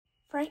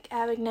Frank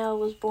Abagnale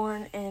was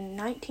born in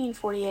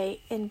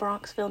 1948 in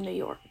Bronxville, New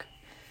York.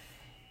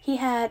 He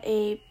had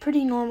a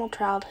pretty normal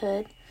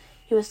childhood.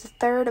 He was the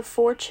third of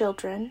 4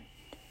 children.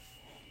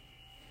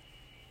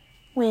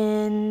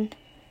 When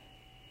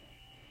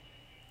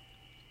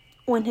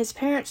his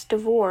parents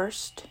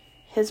divorced,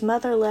 his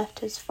mother left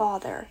his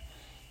father,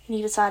 and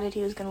he decided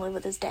he was going to live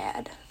with his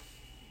dad.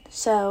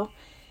 So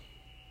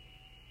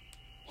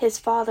his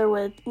father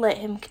would let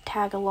him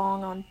tag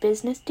along on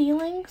business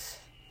dealings,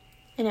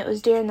 and it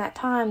was during that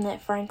time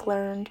that Frank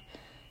learned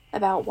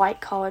about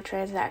white-collar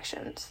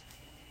transactions.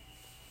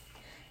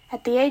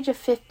 At the age of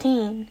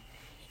 15,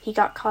 he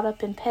got caught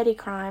up in petty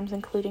crimes,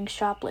 including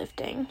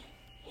shoplifting.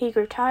 He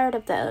grew tired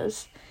of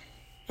those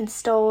and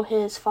stole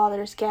his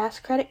father's gas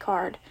credit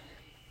card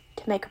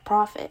to make a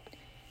profit.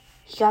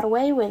 He got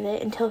away with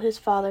it until his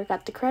father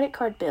got the credit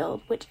card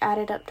bill, which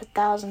added up to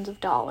thousands of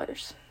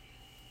dollars.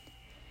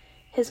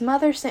 His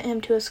mother sent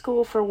him to a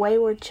school for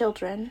wayward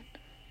children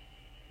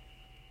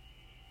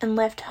and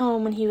left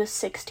home when he was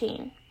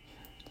 16.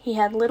 He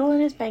had little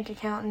in his bank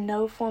account and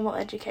no formal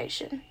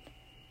education.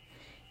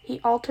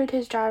 He altered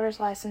his driver's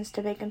license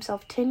to make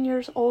himself 10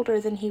 years older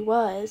than he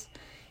was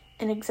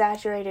and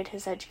exaggerated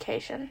his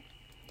education.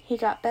 He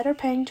got better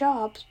paying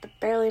jobs but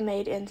barely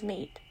made ends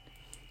meet.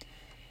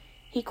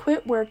 He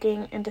quit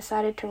working and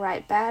decided to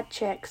write bad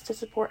checks to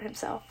support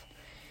himself.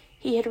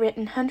 He had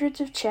written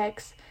hundreds of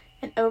checks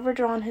and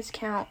overdrawn his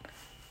account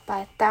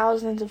by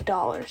thousands of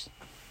dollars.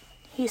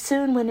 He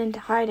soon went into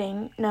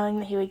hiding, knowing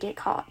that he would get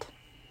caught.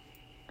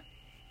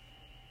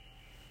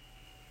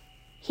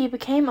 He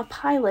became a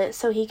pilot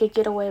so he could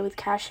get away with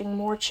cashing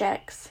more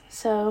checks,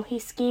 so he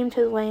schemed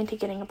his way into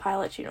getting a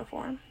pilot's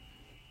uniform.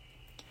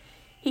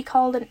 He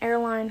called an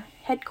airline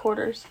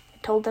headquarters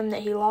and told them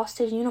that he lost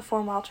his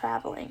uniform while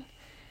traveling.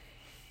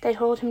 They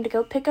told him to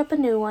go pick up a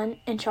new one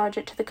and charge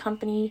it to the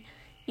company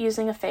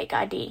using a fake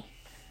ID,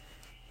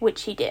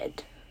 which he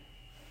did.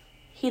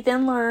 He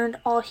then learned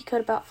all he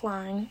could about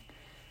flying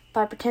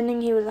by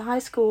pretending he was a high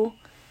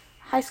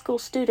school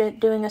student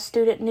doing a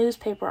student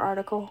newspaper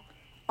article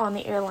on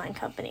the airline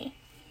company.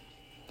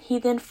 He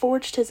then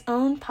forged his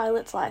own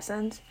pilot's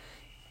license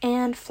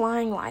and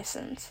flying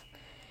license.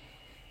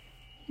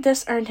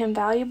 This earned him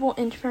valuable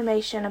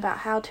information about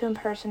how to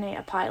impersonate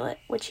a pilot,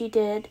 which he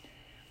did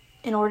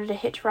in order to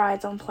hitch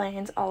rides on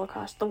planes all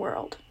across the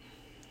world.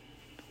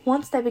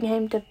 Once they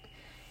began to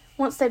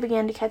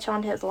catch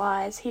on to his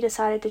lies, he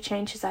decided to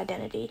change his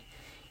identity.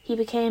 He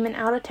became an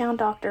out-of-town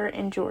doctor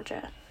in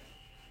Georgia.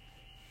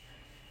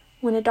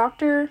 When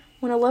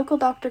a local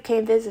doctor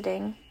came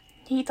visiting,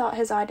 he thought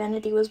his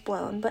identity was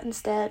blown, but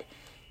instead,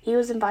 he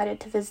was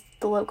invited to visit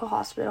the local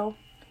hospital,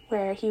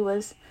 where he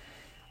was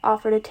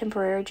offered a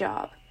temporary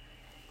job.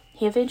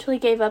 He eventually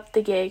gave up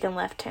the gig and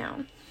left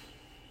town.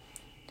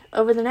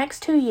 Over the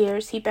next 2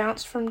 years, he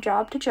bounced from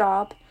job to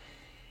job,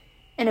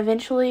 and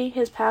eventually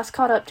his past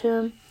caught up to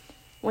him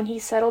when he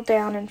settled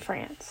down in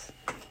France.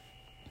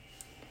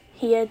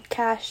 He had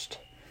cashed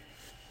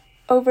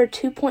over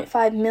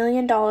 $2.5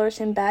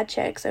 million in bad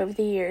checks over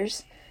the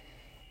years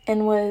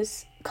and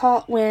was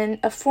caught when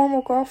a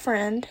former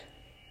girlfriend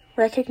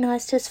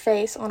recognized his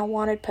face on a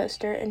wanted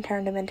poster and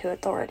turned him into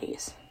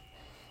authorities.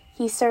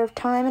 He served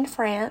time in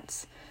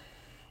France,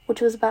 which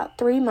was about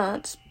 3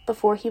 months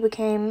before he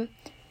became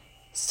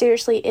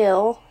seriously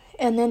ill,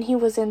 and then he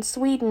was in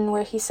Sweden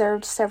where he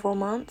served several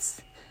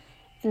months,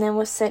 and then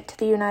was sent to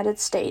the United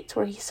States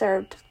where he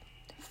served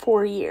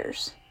 4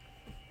 years.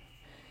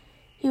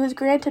 He was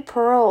granted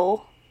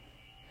parole,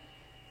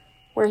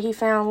 where he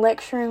found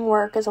lecturing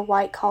work as a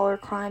white-collar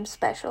crime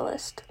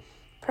specialist,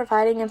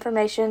 providing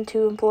information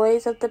to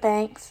employees of the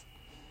banks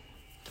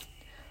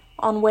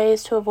on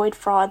ways to avoid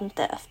fraud and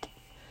theft.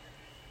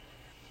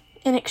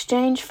 In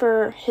exchange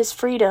for his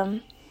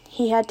freedom,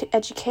 he had to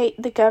educate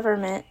the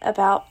government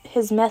about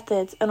his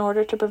methods in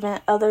order to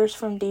prevent others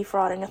from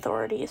defrauding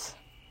authorities.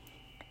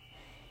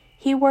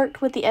 He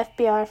worked with the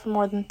FBI for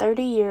more than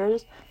 30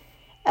 years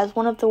as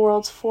one of the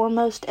world's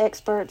foremost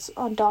experts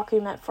on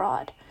document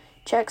fraud,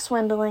 check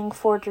swindling,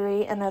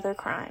 forgery, and other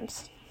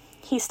crimes.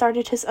 He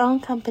started his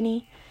own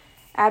company,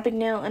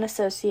 Abagnale and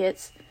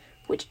Associates,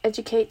 which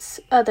educates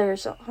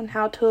others on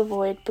how to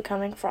avoid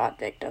becoming fraud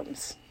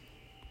victims.